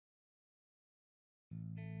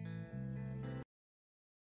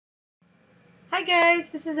Hi guys,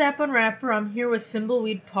 this is App Unwrapper. I'm here with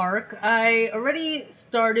Thimbleweed Park. I already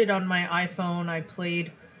started on my iPhone. I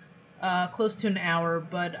played close to an hour,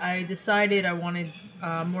 but I decided I wanted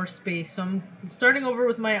more space, so I'm starting over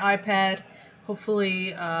with my iPad.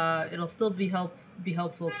 Hopefully, it'll still be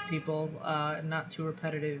helpful to people, and not too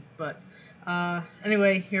repetitive. But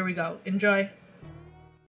anyway, here we go. Enjoy.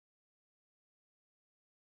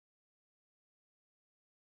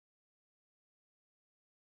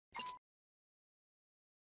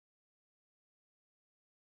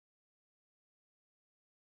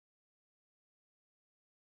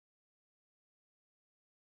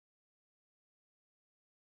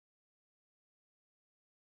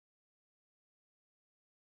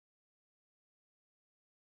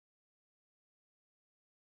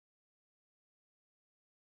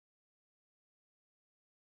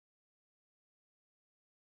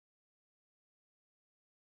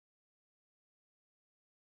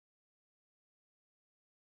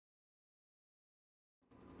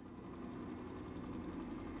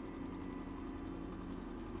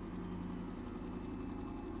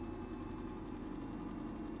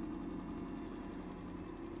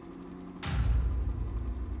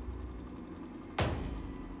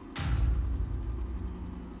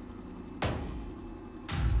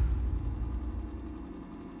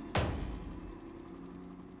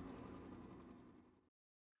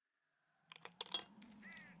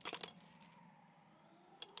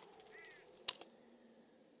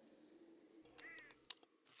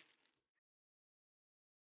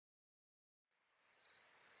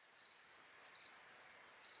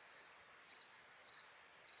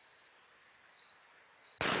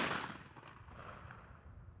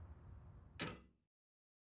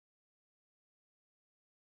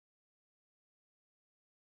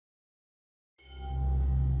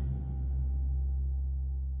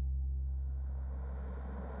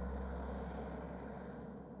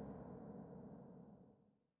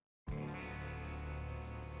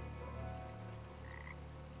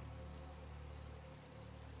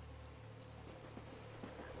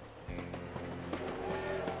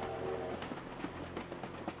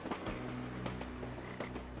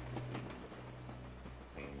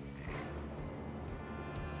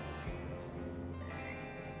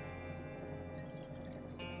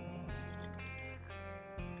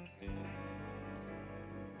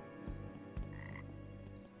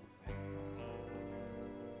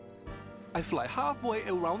 I fly halfway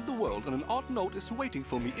around the world and an odd note is waiting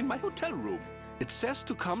for me in my hotel room. It says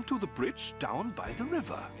to come to the bridge down by the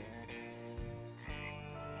river.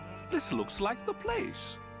 This looks like the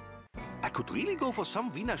place. I could really go for some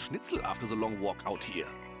Wiener Schnitzel after the long walk out here.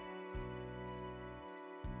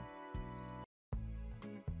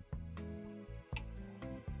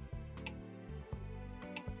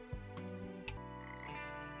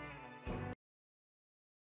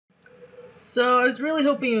 So I was really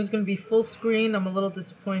hoping it was going to be full screen. I'm a little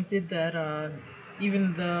disappointed that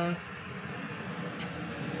even the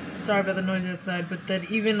sorry about the noise outside, but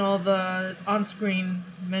that even all the on-screen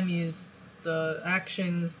menus, the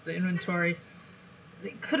actions, the inventory, they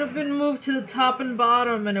could have been moved to the top and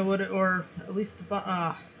bottom, and it would, or at least the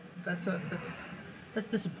bottom. That's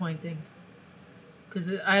disappointing. Because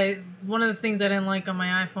one of the things I didn't like on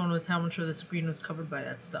my iPhone was how much of the screen was covered by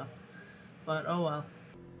that stuff. But oh well.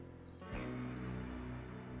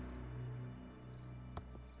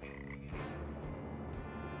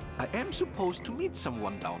 I am supposed to meet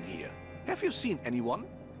someone down here. Have you seen anyone?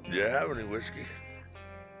 Do you have any whiskey?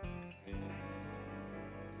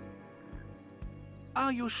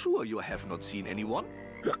 Are you sure you have not seen anyone?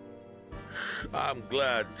 I'm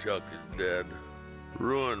glad Chuck is dead.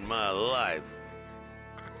 Ruined my life.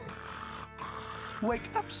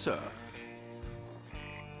 Wake up, sir.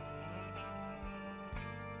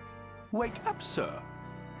 Wake up, sir.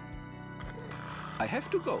 I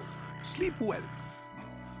have to go. Sleep well.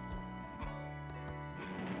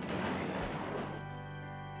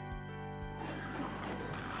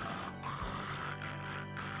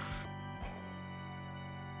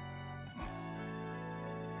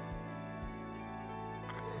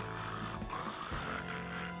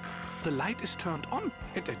 The light is turned on,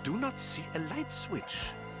 and I do not see a light switch.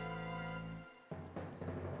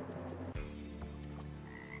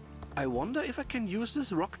 I wonder if I can use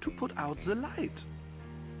this rock to put out the light.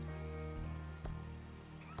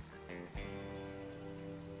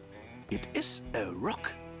 It is a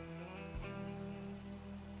rock.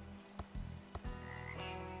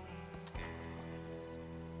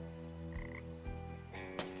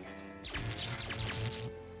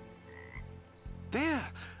 There!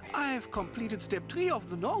 I've completed step 3 of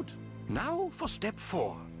the note. Now for step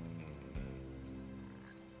 4.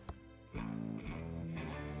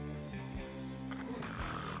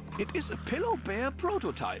 It is a pillow bear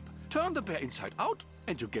prototype. Turn the bear inside out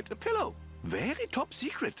and you get a pillow. Very top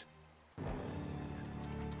secret.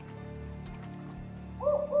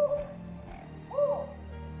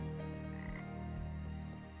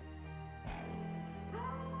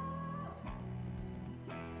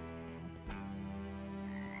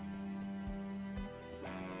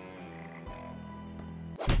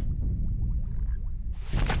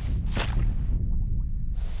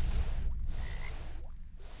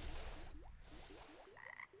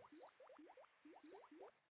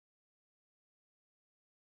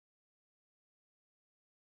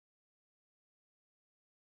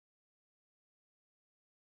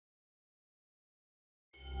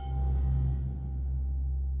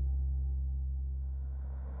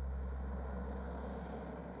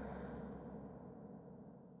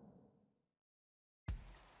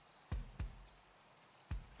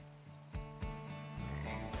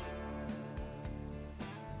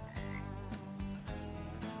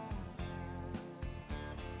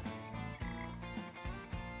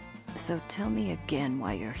 So tell me again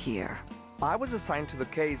why you're here. I was assigned to the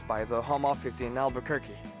case by the Home Office in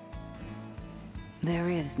Albuquerque. There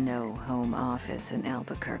is no home office in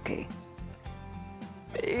Albuquerque.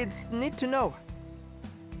 It's neat to know.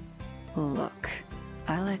 Look,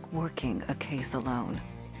 I like working a case alone.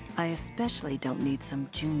 I especially don't need some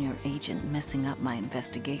junior agent messing up my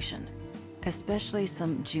investigation. Especially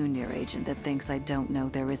some junior agent that thinks I don't know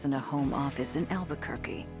there isn't a home office in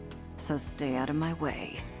Albuquerque. So stay out of my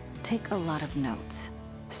way. Take a lot of notes.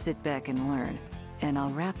 Sit back and learn. And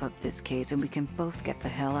I'll wrap up this case and we can both get the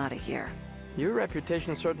hell out of here. Your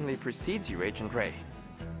reputation certainly precedes you, Agent Ray.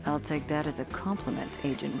 I'll take that as a compliment,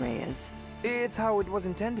 Agent Reyes. It's how it was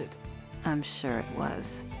intended. I'm sure it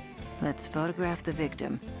was. Let's photograph the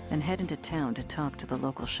victim and head into town to talk to the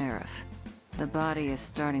local sheriff. The body is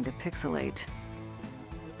starting to pixelate.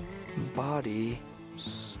 Body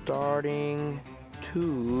starting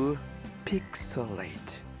to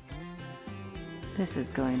pixelate. This is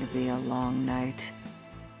going to be a long night.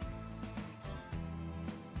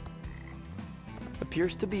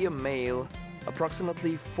 Appears to be a male,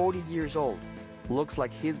 approximately 40 years old. Looks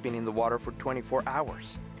like he's been in the water for 24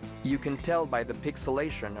 hours. You can tell by the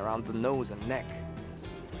pixelation around the nose and neck.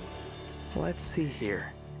 Let's see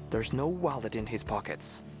here. There's no wallet in his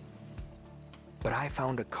pockets. But I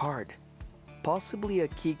found a card. Possibly a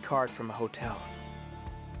key card from a hotel.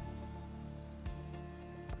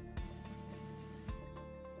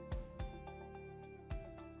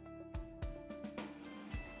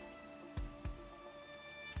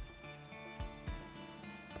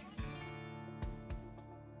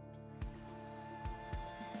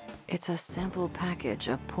 It's a sample package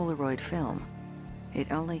of Polaroid film. It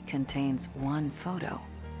only contains one photo.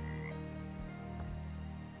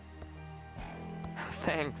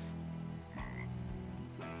 Thanks.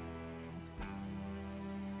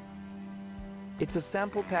 It's a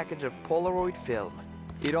sample package of Polaroid film.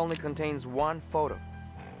 It only contains one photo.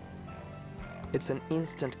 It's an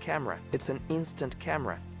instant camera. It's an instant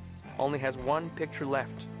camera. Only has one picture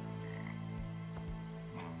left.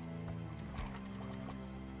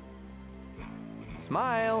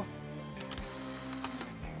 Smile!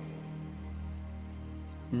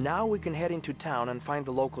 Now we can head into town and find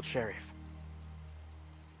the local sheriff.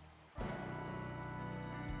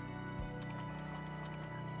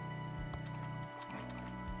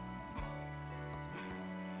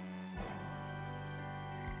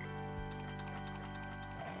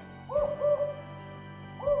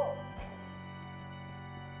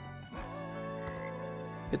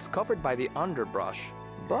 It's covered by the underbrush,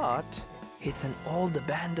 but it's an old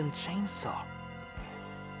abandoned chainsaw.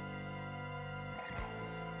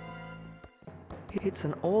 It's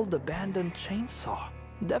an old abandoned chainsaw.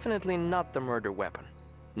 Definitely not the murder weapon.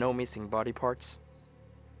 No missing body parts.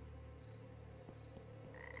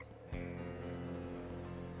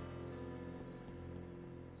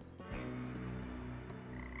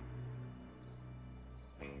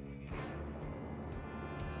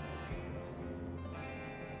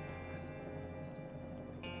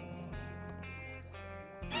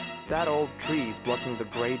 That old tree is blocking the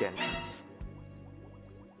grade entrance.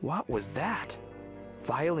 What was that?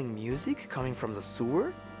 Violin music coming from the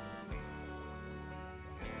sewer?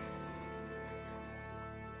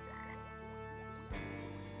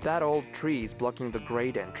 That old tree is blocking the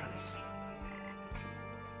grade entrance.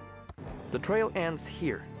 The trail ends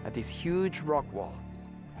here, at this huge rock wall.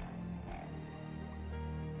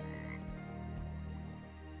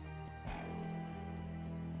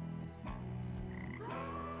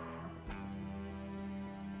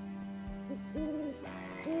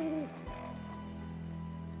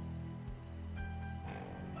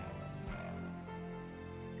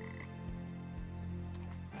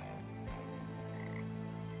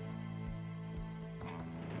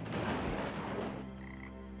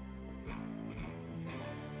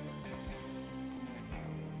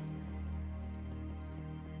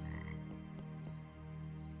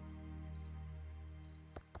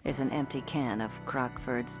 is an empty can of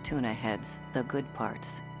Crockford's tuna heads, the good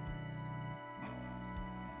parts.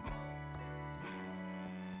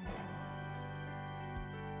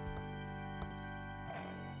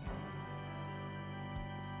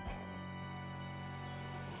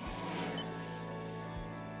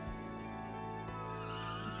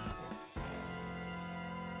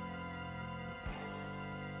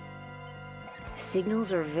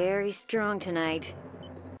 Signals are very strong tonight.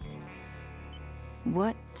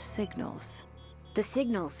 What signals? The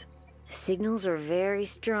signals. Signals are very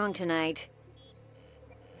strong tonight.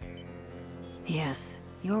 Yes,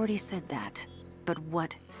 you already said that. But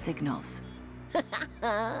what signals?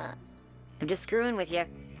 I'm just screwing with you.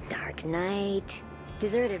 Dark night,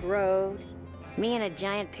 deserted road, me in a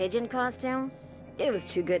giant pigeon costume. It was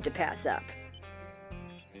too good to pass up.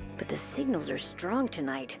 But the signals are strong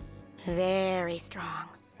tonight. Very strong.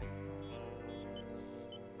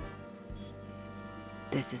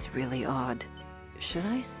 This is really odd. Should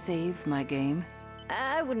I save my game?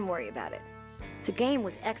 I wouldn't worry about it. The game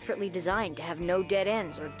was expertly designed to have no dead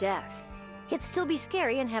ends or death. Yet still be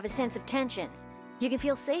scary and have a sense of tension. You can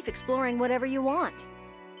feel safe exploring whatever you want.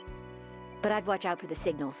 But I'd watch out for the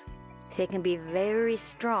signals. They can be very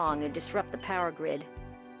strong and disrupt the power grid.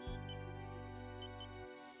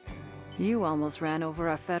 You almost ran over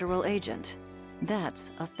a federal agent.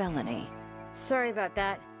 That's a felony. Sorry about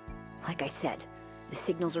that. Like I said, the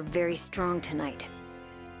signals are very strong tonight.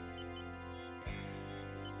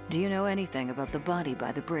 Do you know anything about the body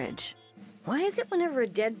by the bridge? Why is it whenever a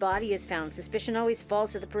dead body is found, suspicion always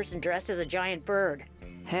falls to the person dressed as a giant bird?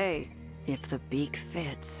 Hey, if the beak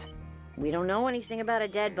fits. We don't know anything about a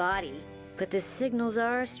dead body, but the signals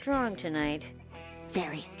are strong tonight.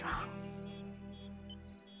 Very strong.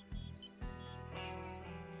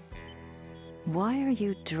 Why are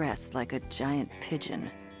you dressed like a giant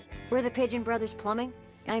pigeon? We're the Pigeon Brothers Plumbing.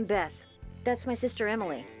 I'm Beth. That's my sister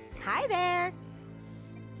Emily. Hi there!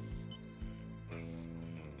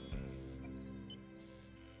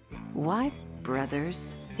 Why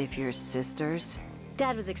brothers, if you're sisters?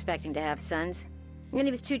 Dad was expecting to have sons, and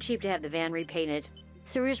he was too cheap to have the van repainted.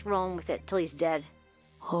 So we're just rolling with it till he's dead.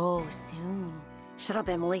 Oh, soon. Shut up,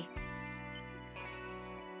 Emily.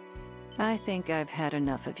 I think I've had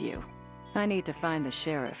enough of you. I need to find the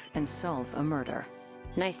sheriff and solve a murder.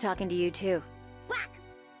 Nice talking to you, too. Whack!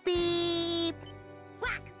 Beep!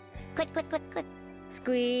 Whack! Click, click, click, click.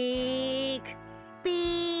 Squeak!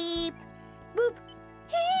 Beep! Boop!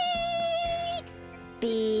 Heek!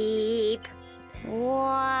 Beep!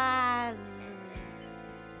 Waz!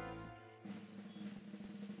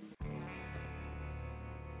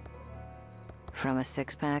 From a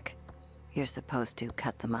six-pack, you're supposed to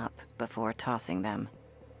cut them up before tossing them.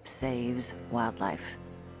 Saves wildlife.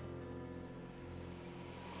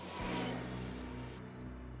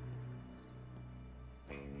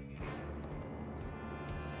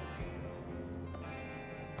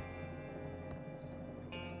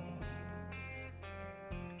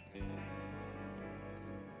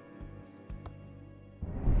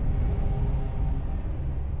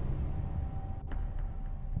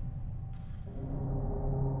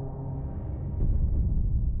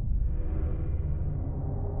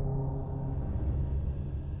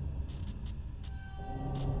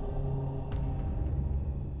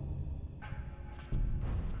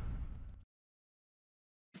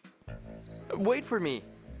 Wait for me.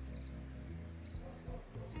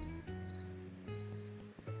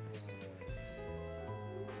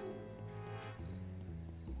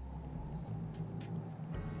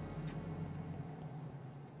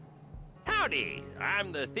 Howdy,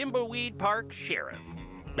 I'm the Thimbleweed Park Sheriff.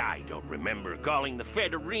 I don't remember calling the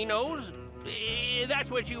Federinos.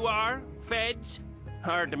 That's what you are, feds.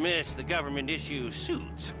 Hard to miss the government-issue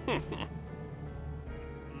suits.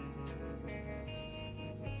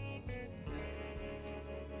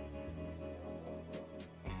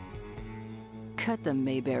 Cut the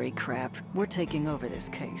Mayberry crap. We're taking over this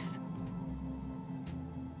case.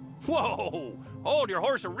 Whoa! Hold your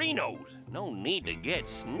horse-a-rinos. No need to get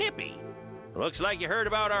snippy. Looks like you heard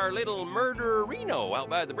about our little murder-reno out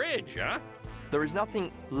by the bridge, huh? There is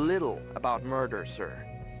nothing little about murder, sir.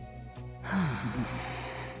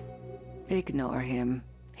 Ignore him.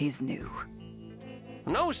 He's new.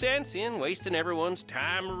 No sense in wasting everyone's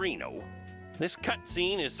time, Reno. This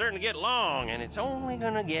cutscene is starting to get long, and it's only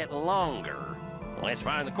gonna get longer. Let's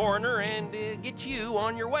find the coroner and get you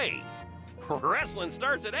on your way. Wrestling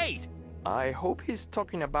starts at 8. I hope he's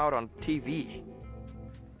talking about on TV.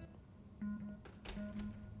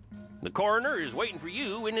 The coroner is waiting for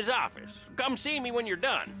you in his office. Come see me when you're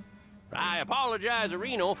done. I apologize,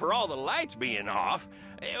 Reno, for all the lights being off.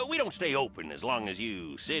 We don't stay open as long as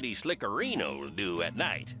you city slickerinos do at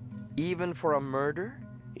night. Even for a murder?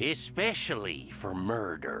 Especially for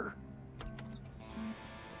murder.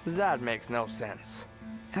 That makes no sense.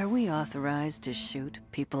 Are we authorized to shoot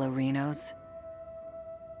people-arinos?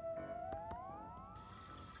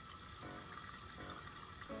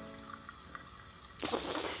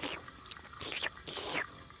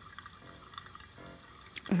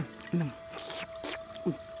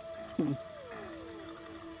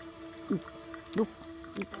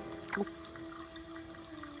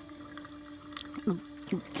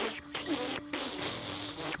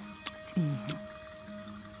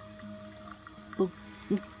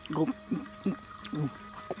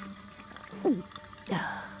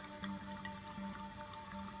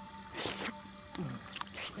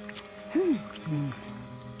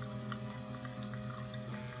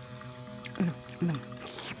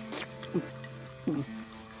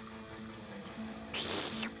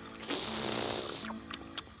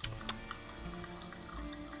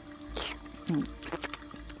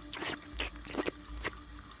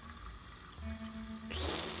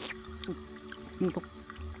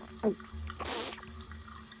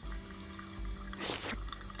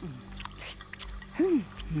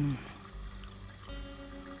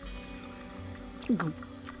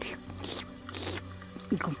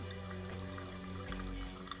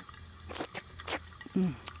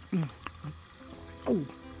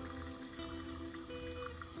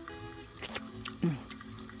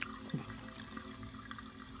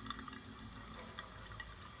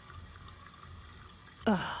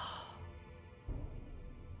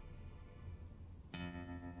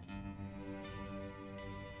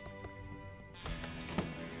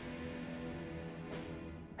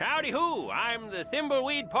 Howdy-hoo, I'm the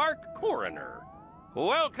Thimbleweed Park coroner.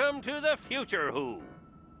 Welcome to the future who.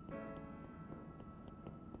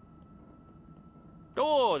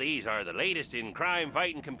 Oh, these are the latest in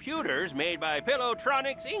crime-fighting computers made by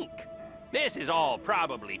Pillowtronics, Inc. This is all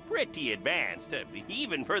probably pretty advanced,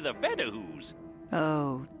 even for the Fedahoos.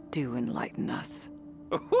 Oh, do enlighten us.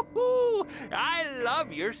 Ooh, I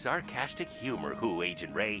love your sarcastic humor, Who,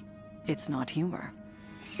 Agent Ray. It's not humor.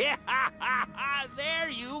 There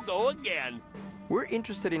you go again. We're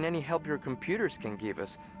interested in any help your computers can give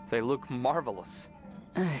us. They look marvelous.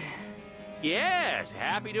 Yes,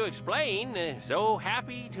 happy to explain. So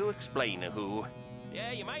happy to explain, Who.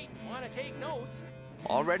 Yeah, you might want to take notes.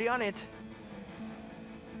 Already on it.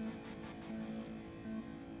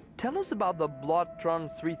 Tell us about the Bloodtron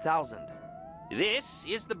 3000. This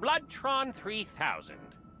is the Bloodtron 3000.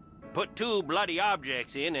 Put 2 bloody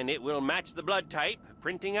objects in and it will match the blood type,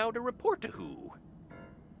 printing out a report to Who.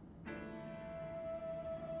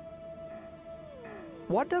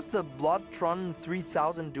 What does the Bloodtron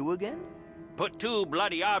 3000 do again? Put 2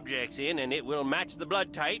 bloody objects in and it will match the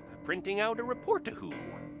blood type, printing out a report to Who.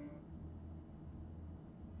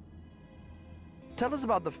 Tell us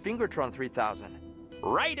about the Fingertron 3000.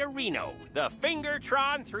 Right, Reno, the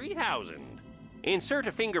Fingertron 3000. Insert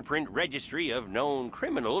a fingerprint registry of known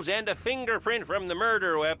criminals and a fingerprint from the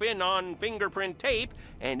murder weapon on fingerprint tape,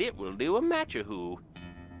 and it will do a match-a-who.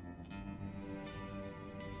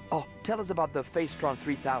 Oh, tell us about the Facetron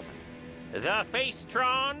 3000. The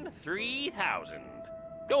Facetron 3000.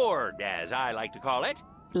 Or, as I like to call it.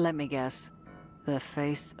 Let me guess. The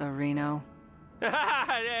face-areno?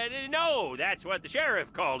 No, that's what the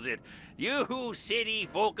sheriff calls it. You city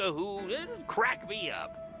folka who crack me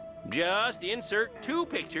up. Just insert 2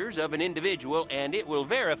 pictures of an individual and it will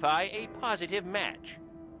verify a positive match.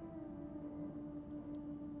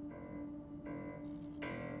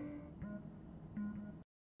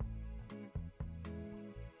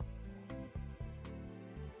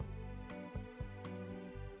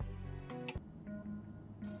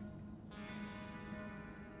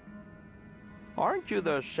 Aren't you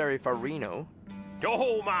the Sheriff Areno?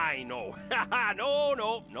 Oh my, no.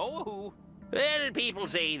 no, Who. Well, people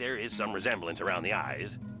say there is some resemblance around the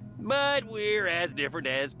eyes. But we're as different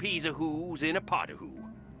as peas a who's in a pot a who.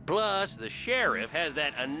 Plus, the sheriff has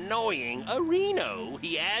that annoying Areno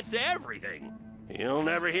he adds to everything. You'll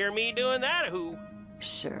never hear me doing that a who.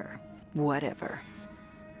 Sure, whatever.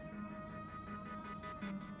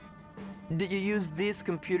 Did you use these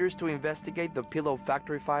computers to investigate the Pillow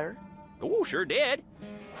Factory fire? Oh, sure did.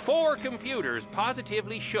 4 computers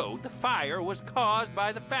positively showed the fire was caused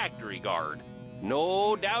by the factory guard.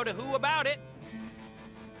 No doubt a who about it.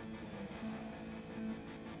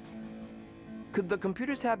 Could the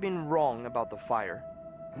computers have been wrong about the fire?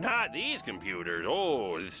 Not these computers.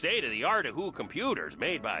 Oh, the state-of-the-art a who computers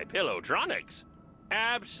made by Pillowtronics.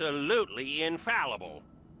 Absolutely infallible.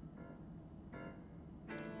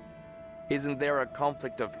 Isn't there a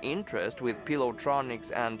conflict of interest with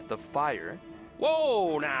Pilotronics and the fire?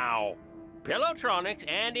 Whoa, now! Pilotronics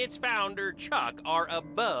and its founder, Chuck, are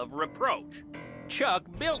above reproach. Chuck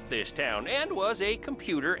built this town and was a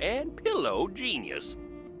computer and pillow genius.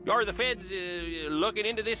 Are the feds looking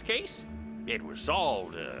into this case? It was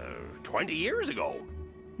solved 20 years ago.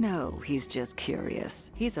 No, he's just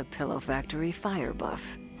curious. He's a Pillow Factory fire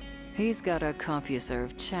buff. He's got a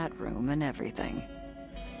CompuServe chat room and everything.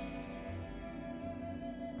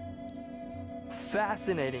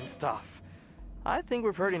 Fascinating stuff. I think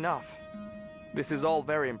we've heard enough. This is all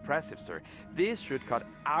very impressive, sir. This should cut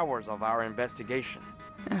hours of our investigation.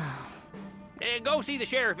 Go see the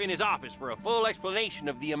sheriff in his office for a full explanation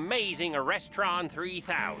of the amazing Arrestron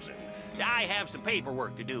 3000. I have some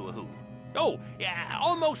paperwork to do, Wahoo. Oh, yeah,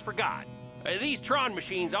 almost forgot. These Tron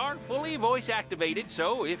machines are fully voice-activated,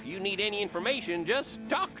 so if you need any information, just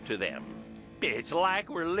talk to them. It's like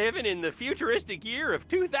we're living in the futuristic year of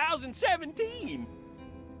 2017.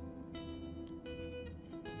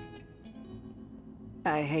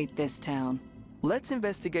 I hate this town. Let's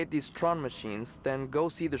investigate these Tron machines, then go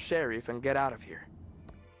see the sheriff and get out of here.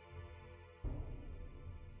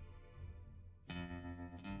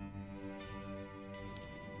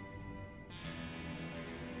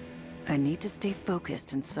 I need to stay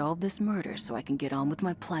focused and solve this murder so I can get on with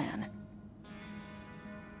my plan.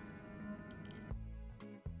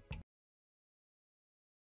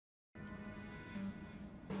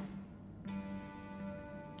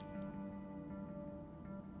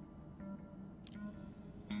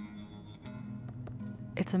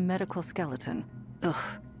 It's a medical skeleton. Ugh.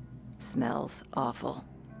 Smells awful.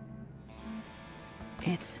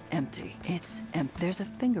 It's empty. There's a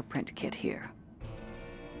fingerprint kit here.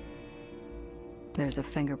 There's a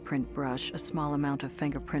fingerprint brush, a small amount of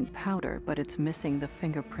fingerprint powder, but it's missing the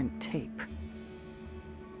fingerprint tape.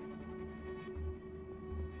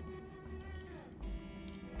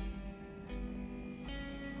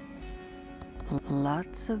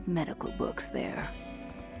 Lots of medical books there.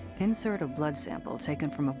 Insert a blood sample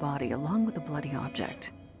taken from a body along with a bloody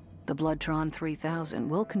object. The Bloodtron 3000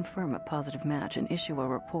 will confirm a positive match and issue a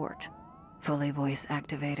report. Fully voice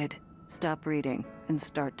activated. Stop reading and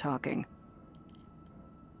start talking.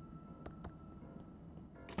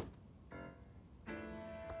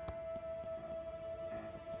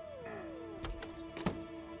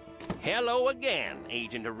 Hello again,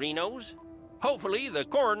 Agent Arenos. Hopefully the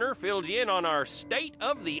coroner filled you in on our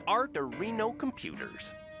state-of-the-art Areno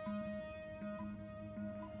computers.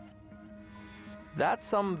 That's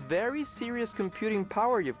some very serious computing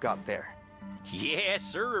power you've got there. Yes,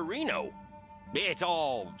 sir, Reno. It's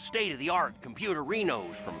all state-of-the-art computer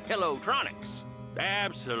Renos from Pilotronics.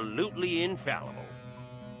 Absolutely infallible.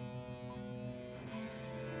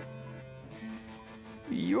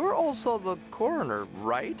 You're also the coroner,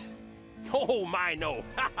 right? Oh, my, no.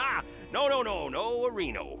 Ha ha! No,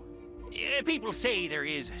 Reno. People say there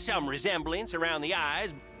is some resemblance around the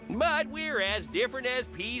eyes, but we're as different as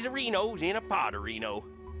peas Arenos in a pot Reno.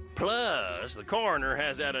 Plus, the coroner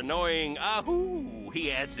has that annoying ahoo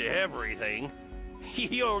he adds to everything.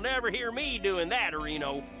 You'll never hear me doing that,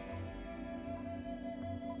 Reno.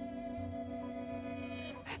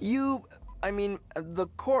 The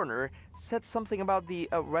coroner said something about the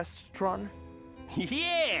Arrestron?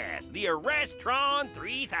 Yes, the Arrestron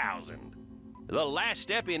 3000. The last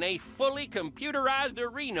step in a fully computerized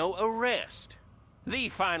Reno arrest. The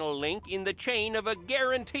final link in the chain of a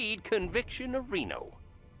guaranteed conviction Reno.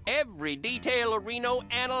 Every detail of Reno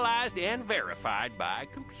analyzed and verified by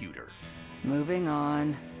computer. Moving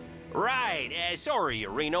on. Right, sorry,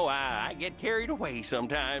 Reno, I get carried away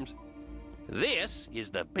sometimes. This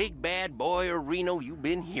is the big bad boy Reno you've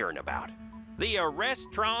been hearing about. The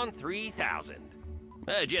Arrestron 3000.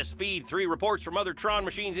 Just feed 3 reports from other Tron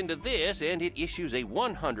machines into this, and it issues a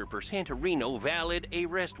 100% Reno valid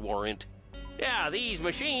arrest warrant. Yeah, these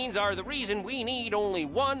machines are the reason we need only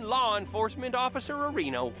 1 law enforcement officer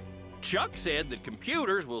Reno. Chuck said that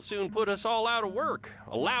computers will soon put us all out of work,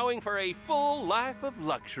 allowing for a full life of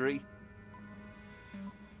luxury.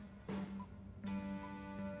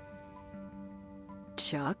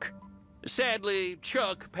 Chuck? Sadly,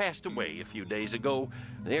 Chuck passed away a few days ago.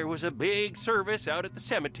 There was a big service out at the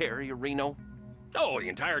cemetery, Reno. Oh, the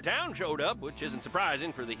entire town showed up, which isn't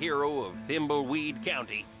surprising for the hero of Thimbleweed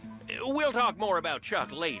County. We'll talk more about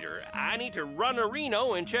Chuck later. I need to run a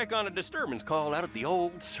Reno and check on a disturbance call out at the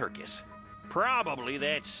old circus. Probably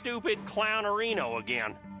that stupid clown Reno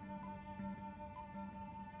again.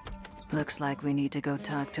 Looks like we need to go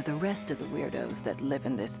talk to the rest of the weirdos that live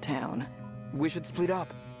in this town. We should split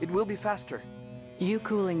up. It will be faster. You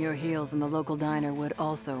cooling your heels in the local diner would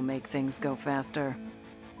also make things go faster.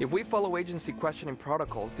 If we follow agency questioning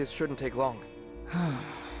protocols, this shouldn't take long.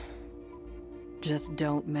 Just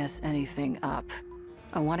don't mess anything up.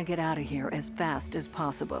 I want to get out of here as fast as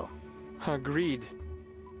possible. Agreed.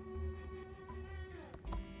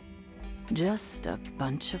 Just a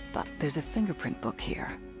bunch of There's a fingerprint book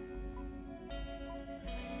here.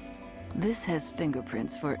 This has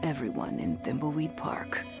fingerprints for everyone in Thimbleweed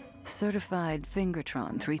Park. Certified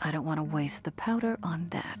Fingertron 3. I don't want to waste the powder on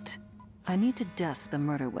that. I need to dust the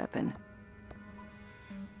murder weapon.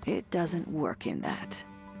 It doesn't work in that.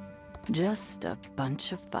 Just a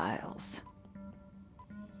bunch of files.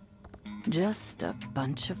 Just a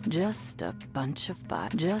bunch of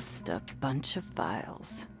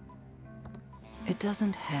files. It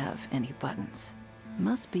doesn't have any buttons.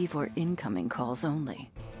 Must be for incoming calls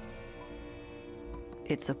only.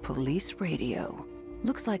 It's a police radio.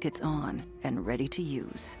 Looks like it's on and ready to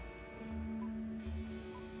use.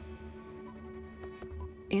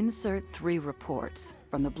 Insert 3 reports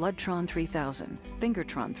from the Bloodtron 3000,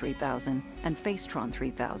 Fingertron 3000, and Facetron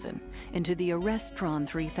 3000 into the Arresttron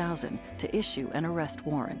 3000 to issue an arrest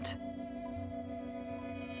warrant.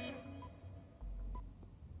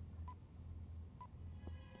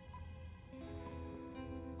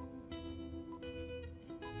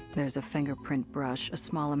 There's a fingerprint brush, a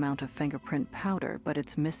small amount of fingerprint powder, but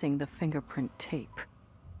it's missing the fingerprint tape.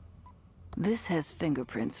 This has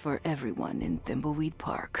fingerprints for everyone in Thimbleweed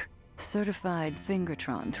Park. Certified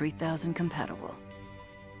Fingertron 3000 compatible.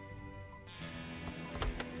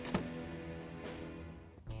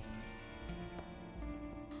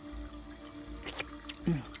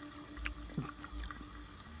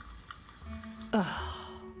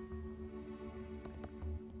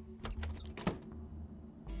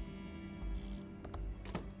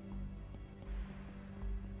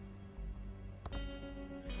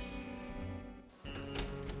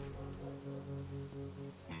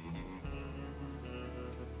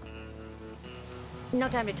 No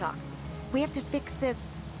time to talk. We have to fix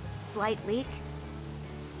this slight leak.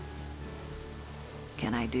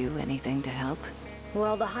 Can I do anything to help?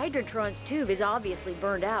 Well, the Hydrantron's tube is obviously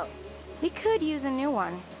burned out. We could use a new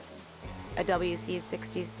one. A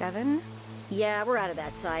WC-67? Yeah, we're out of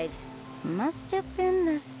that size. Must have been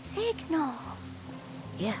the signals.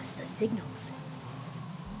 Yes, the signals.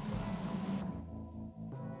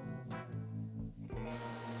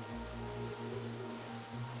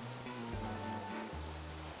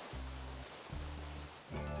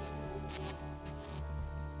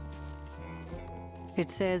 It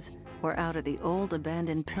says, we're out of the old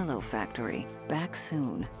abandoned pillow factory. Back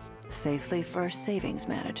soon. Safely First Savings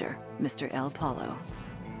Manager, Mr. El Paulo.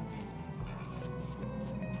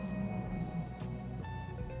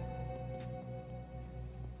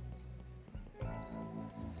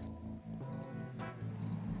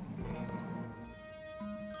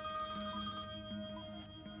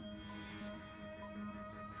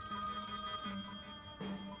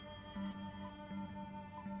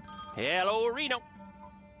 Hello, Reno.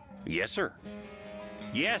 Yes, sir.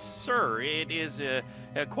 Yes, sir. It is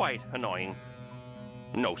quite annoying.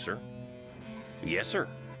 No, sir. Yes, sir.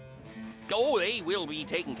 Oh, they will be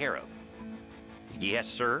taken care of. Yes,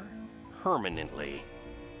 sir. Permanently.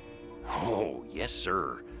 Oh, yes,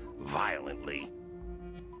 sir. Violently.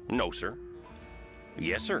 No, sir.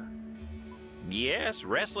 Yes, sir. Yes,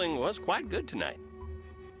 wrestling was quite good tonight.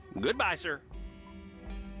 Goodbye, sir.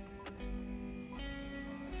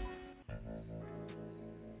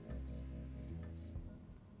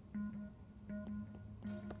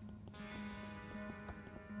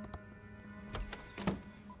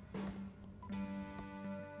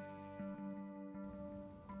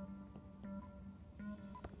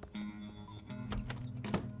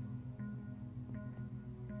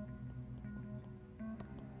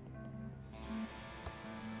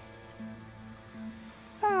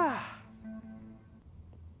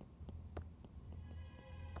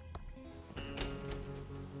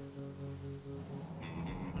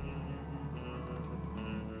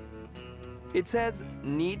 It says,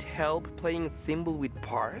 need help playing Thimbleweed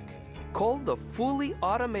Park? Call the fully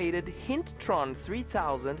automated Hintron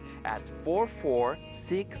 3000 at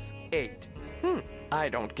 4468. I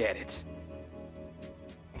don't get it.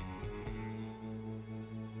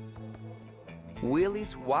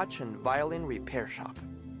 Willie's Watch and Violin Repair Shop.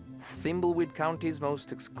 Thimbleweed County's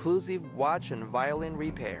most exclusive watch and violin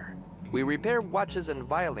repair. We repair watches and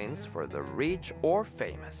violins for the rich or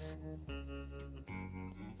famous.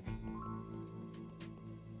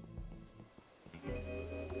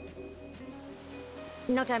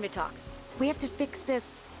 No time to talk. We have to fix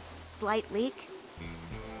this slight leak.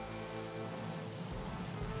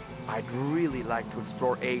 I'd really like to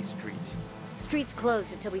explore A Street. Street's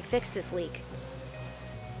closed until we fix this leak.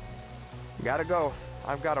 Gotta go.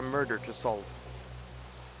 I've got a murder to solve.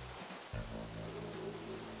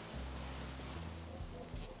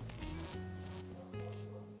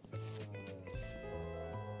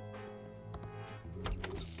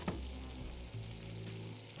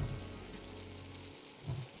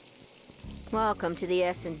 Welcome to the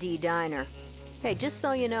S&D Diner. Hey, just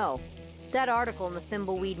so you know, that article in the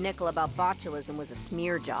Thimbleweed Nickel about botulism was a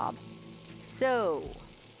smear job. So,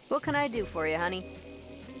 what can I do for you, honey?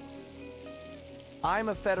 I'm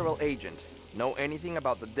a federal agent. Know anything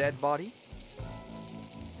about the dead body?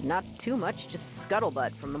 Not too much, just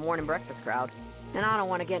scuttlebutt from the morning breakfast crowd. And I don't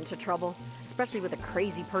want to get into trouble, especially with a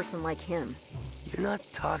crazy person like him. You're not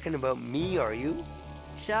talking about me, are you?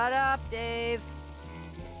 Shut up, Dave.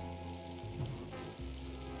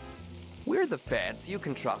 We're the feds. You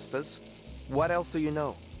can trust us. What else do you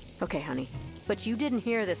know? Okay, honey, but you didn't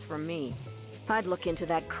hear this from me. I'd look into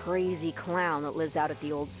that crazy clown that lives out at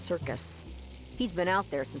the old circus. He's been out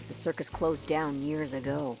there since the circus closed down years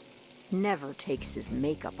ago. Never takes his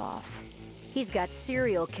makeup off. He's got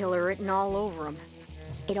serial killer written all over him.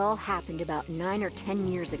 It all happened about 9 or 10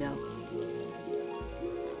 years ago.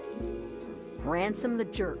 Ransom the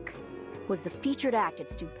Jerk was the featured act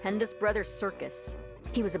at Stupendous Brothers Circus.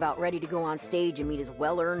 He was about ready to go on stage and meet his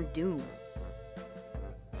well-earned doom.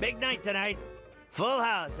 Big night tonight. Full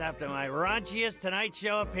house after my raunchiest Tonight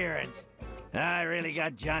Show appearance. I really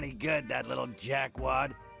got Johnny good, that little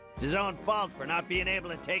jackwad. It's his own fault for not being able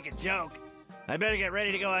to take a joke. I better get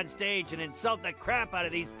ready to go on stage and insult the crap out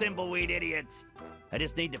of these Thimbleweed idiots. I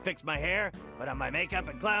just need to fix my hair, put on my makeup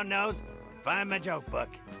and clown nose, and find my joke book.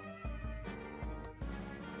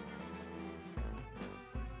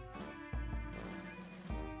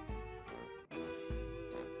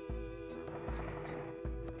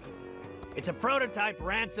 It's a prototype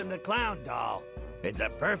Ransom the Clown doll. It's a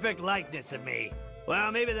perfect likeness of me.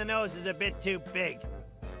 Well, maybe the nose is a bit too big.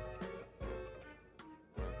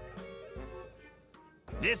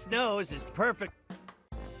 This nose is perfect.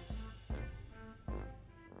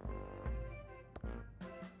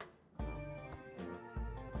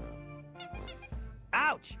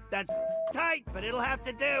 Ouch! That's tight, but it'll have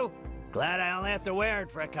to do. Glad I only have to wear it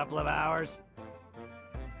for a couple of hours.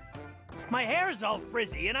 My hair's all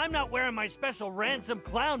frizzy, and I'm not wearing my special Ransom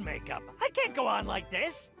clown makeup. I can't go on like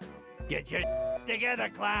this. Get your together,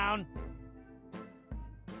 clown.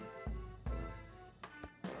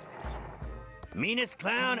 Meanest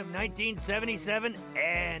clown of 1977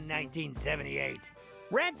 and 1978.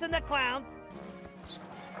 Ransom the Clown.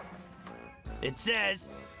 It says,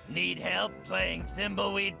 need help playing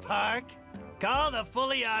Thimbleweed Park? Call the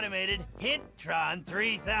fully automated Hintron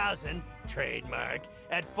 3000, trademark,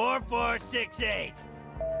 at 4468.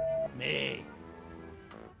 Me.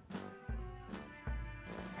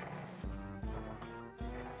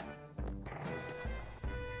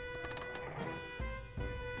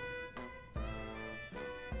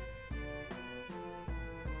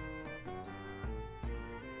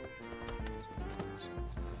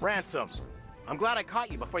 Ransom, I'm glad I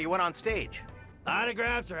caught you before you went on stage.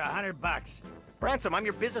 Autographs are $100. Ransom, I'm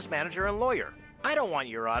your business manager and lawyer. I don't want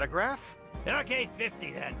your autograph. Okay,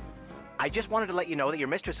 50 then. I just wanted to let you know that your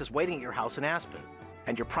mistress is waiting at your house in Aspen,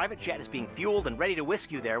 and your private jet is being fueled and ready to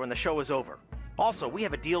whisk you there when the show is over. Also, we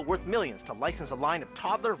have a deal worth millions to license a line of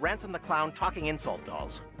toddler Ransom the Clown talking insult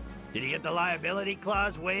dolls. Did you get the liability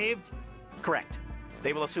clause waived? Correct.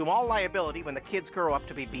 They will assume all liability when the kids grow up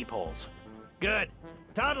to be beepholes. Good.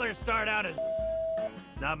 Toddlers start out as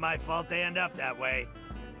it's not my fault they end up that way.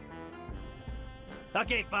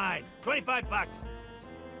 Okay, fine. $25.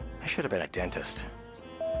 I should have been a dentist.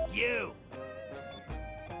 You.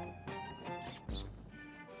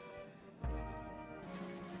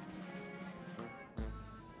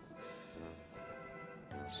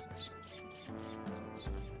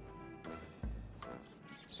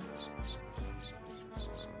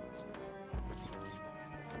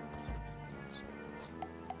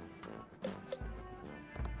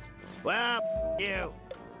 Well, you.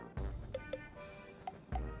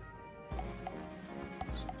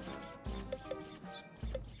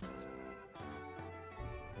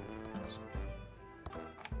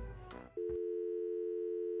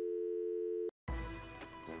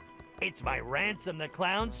 It's my Ransom the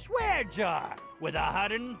Clown swear jar with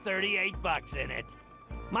 $138 in it.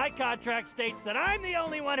 My contract states that I'm the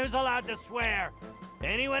only one who's allowed to swear.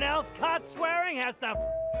 Anyone else caught swearing has to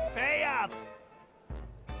pay up.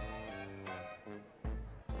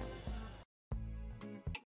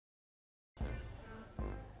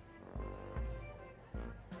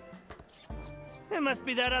 It must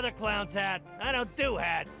be that other clown's hat. I don't do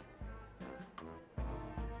hats.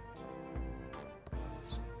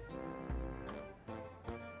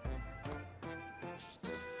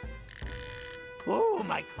 Ooh,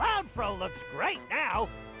 my clown fro looks great now.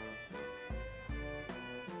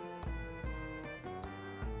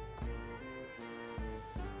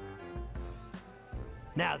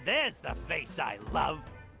 Now there's the face I love.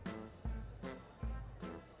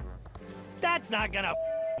 That's not gonna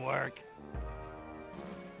work.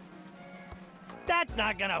 That's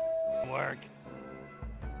not gonna work.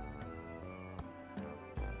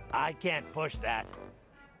 I can't push that.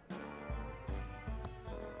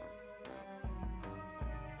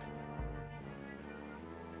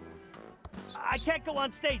 I can't go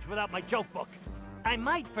on stage without my joke book. I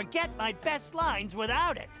might forget my best lines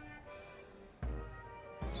without it.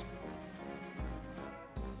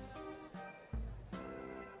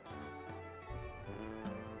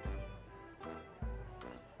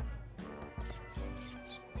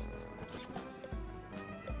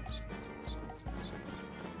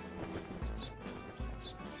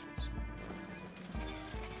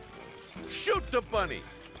 Shoot the bunny!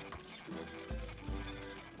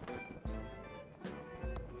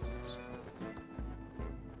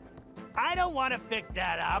 I don't want to pick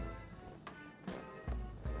that up.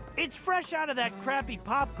 It's fresh out of that crappy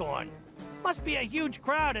popcorn. Must be a huge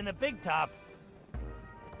crowd in the big top.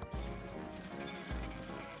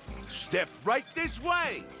 Step right this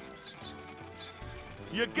way!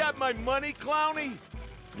 You got my money, Clowny?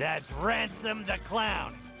 That's Ransom the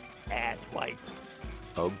Clown, asswipe.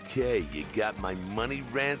 Okay, you got my money,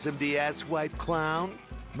 Ransom the asswipe clown?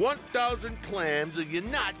 1,000 clams or you're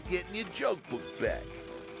not getting your joke book back.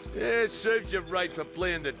 Serves you right for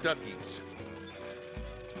playing the duckies.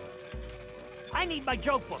 I need my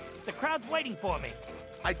joke book. The crowd's waiting for me.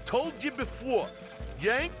 I told you before,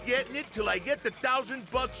 you ain't getting it till I get the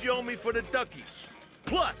 $1,000 you owe me for the duckies.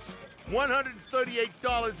 Plus,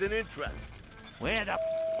 $138 in interest. Where the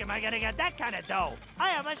am I gonna get that kind of dough? I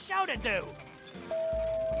have a show to do.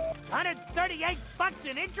 $138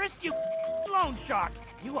 in interest, you loan shark.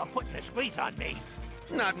 You are putting a squeeze on me.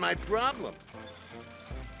 Not my problem.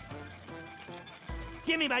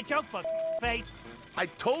 Give me my joke book, face. I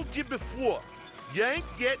told you before, you ain't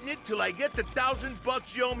getting it till I get the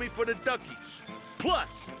 $1,000 you owe me for the duckies. Plus,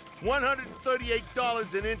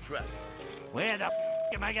 $138 in interest. Where the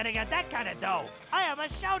am I gonna get that kind of dough? I have a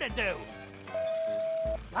show to do.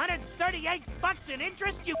 $138 in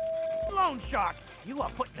interest, you loan shark. You are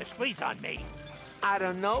putting a squeeze on me. I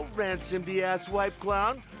don't know, Ransom the asswipe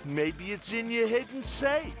clown. Maybe it's in your hidden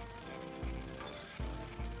safe.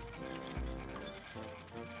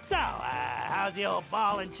 So, how's the old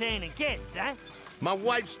ball and chain and kids, huh? My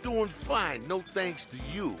wife's doing fine, no thanks to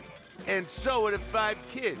you. And so are the 5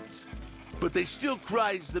 kids. But they still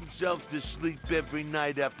cries themselves to sleep every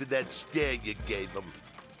night after that stare you gave them.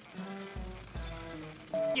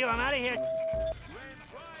 You, I'm out of here.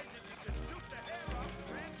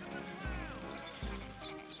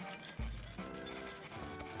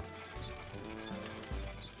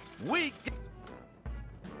 We...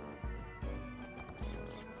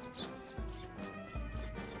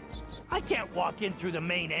 I can't walk in through the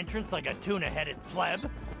main entrance like a tuna-headed pleb.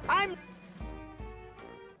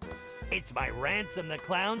 It's my Ransom the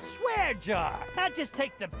Clown swear jar. I'll just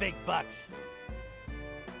take the big bucks.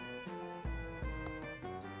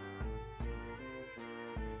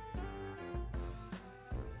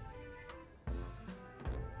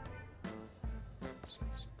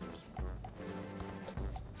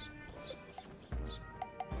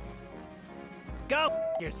 Go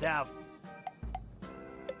yourself.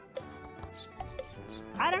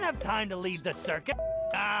 I don't have time to leave the circus.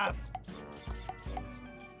 I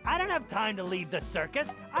don't have time to leave the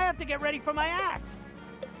circus. I have to get ready for my act.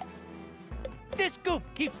 This goop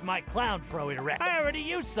keeps my clown fro erect. I already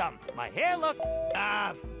used some. My hair look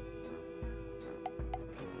off.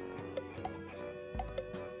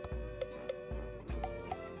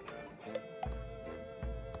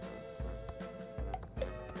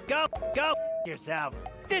 Go yourself.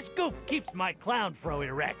 This goop keeps my clown fro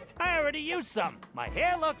erect. I already used some. My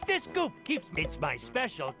hair look. This goop keeps. It's my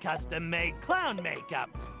special custom-made clown makeup.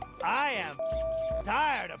 I am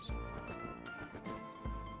tired of.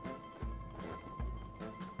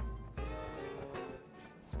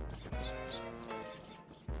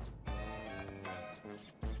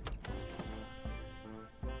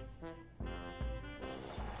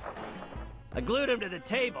 I glued him to the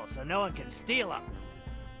table so no one can steal him.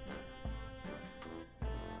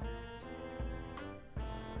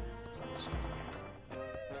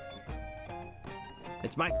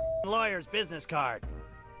 It's my lawyer's business card.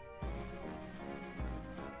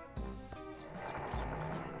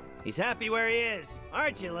 He's happy where he is,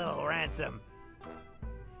 aren't you, little Ransom?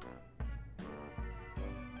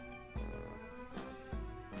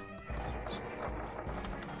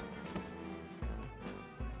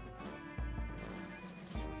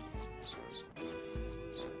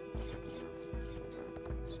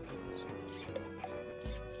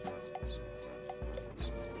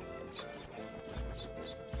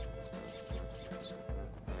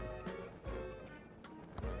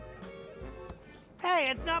 Hey,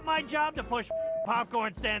 it's not my job to push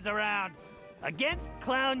popcorn stands around. Against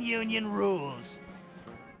Clown Union rules.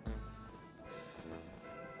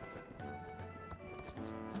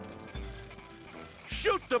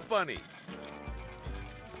 Shoot the bunny!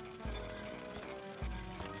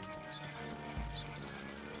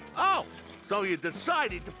 Oh, so you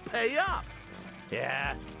decided to pay up.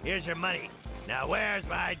 Yeah, here's your money. Now where's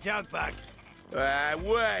my junk buck? Wait,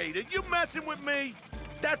 are you messing with me?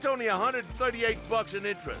 That's only 138 bucks in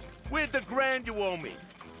interest. Where's the grand you owe me?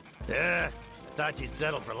 Thought you'd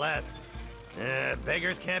settle for less.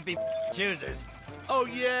 Beggars can't be choosers. Oh,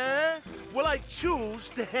 yeah? Well, I choose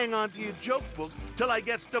to hang on to your joke book till I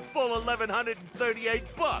gets the full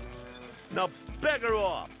 1,138 bucks. Now, beggar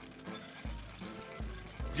off.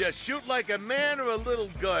 Just shoot like a man or a little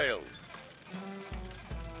girl.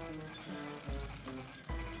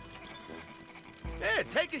 Here,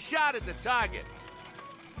 take a shot at the target.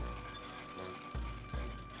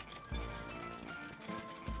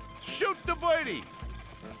 Shoot the birdie.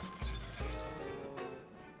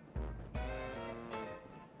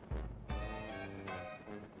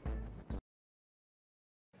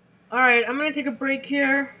 Alright, I'm gonna take a break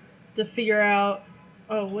here to figure out...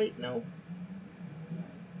 Oh, wait, no.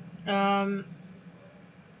 Gotta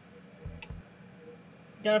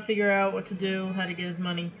figure out what to do, how to get his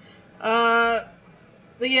money.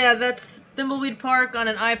 But yeah, that's Thimbleweed Park on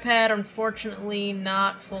an iPad. Unfortunately,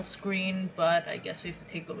 not full screen, but I guess we have to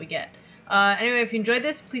take what we get. Anyway, if you enjoyed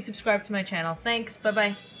this, please subscribe to my channel. Thanks,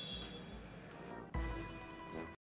 bye-bye.